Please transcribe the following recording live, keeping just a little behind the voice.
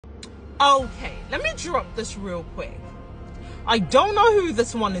Okay, let me drop this real quick. I don't know who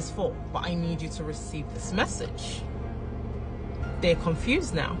this one is for, but I need you to receive this message. They're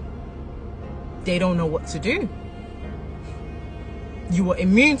confused now. They don't know what to do. You were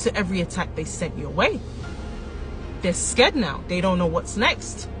immune to every attack they sent your way. They're scared now. They don't know what's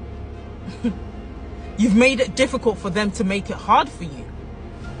next. You've made it difficult for them to make it hard for you.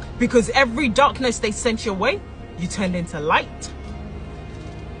 Because every darkness they sent your way, you turned into light.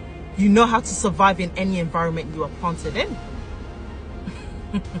 You know how to survive in any environment you are planted in.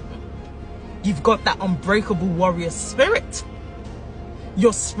 You've got that unbreakable warrior spirit.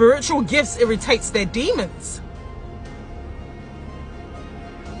 Your spiritual gifts irritates their demons.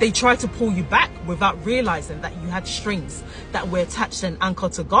 They try to pull you back without realizing that you had strings that were attached and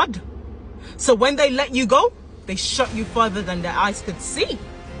anchored to God. So when they let you go, they shut you further than their eyes could see.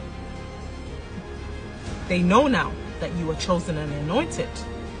 They know now that you are chosen and anointed,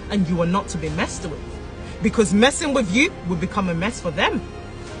 and you are not to be messed with, because messing with you will become a mess for them.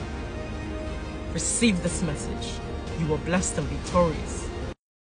 Receive this message. You are blessed and victorious.